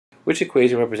Which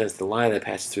equation represents the line that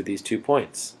passes through these 2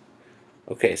 points?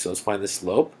 Okay, so let's find the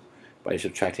slope by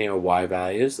subtracting our y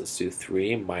values. Let's do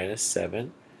 3 minus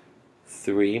 7.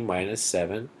 3 minus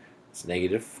 7 is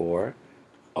negative 4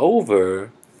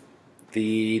 over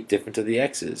the difference of the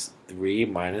x's. 3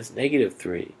 minus negative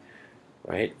 3,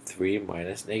 right? 3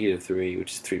 minus negative 3,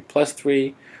 which is 3 plus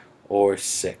 3, or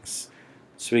 6.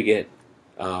 So we get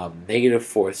negative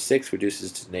 4/6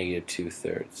 reduces to negative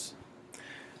 2/3.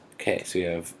 Okay, so we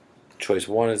have choice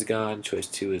 1 is gone, choice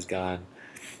 2 is gone.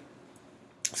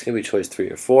 It's going to be choice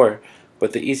 3 or 4,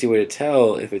 but the easy way to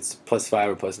tell if it's plus 5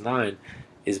 or plus 9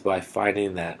 is by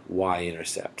finding that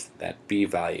y-intercept, that b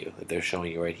value that they're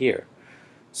showing you right here.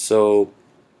 So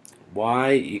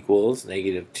y equals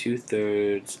negative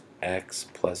 2/3 x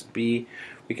plus b.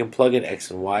 We can plug in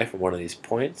x and y from one of these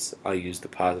points. I'll use the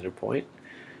positive point.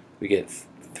 We get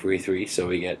 3 so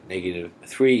we get negative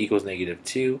 3 equals negative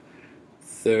 2/3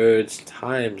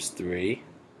 times 3,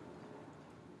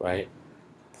 right,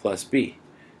 plus b.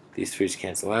 These 3's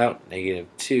cancel out. Negative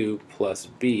 2 plus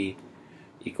b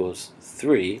equals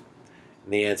 3.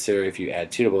 And the answer, if you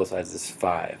add 2 to both sides, is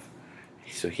 5.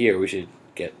 So here we should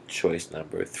get choice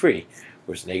number 3,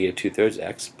 which is negative 2/3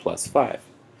 x plus 5.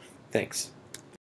 Thanks.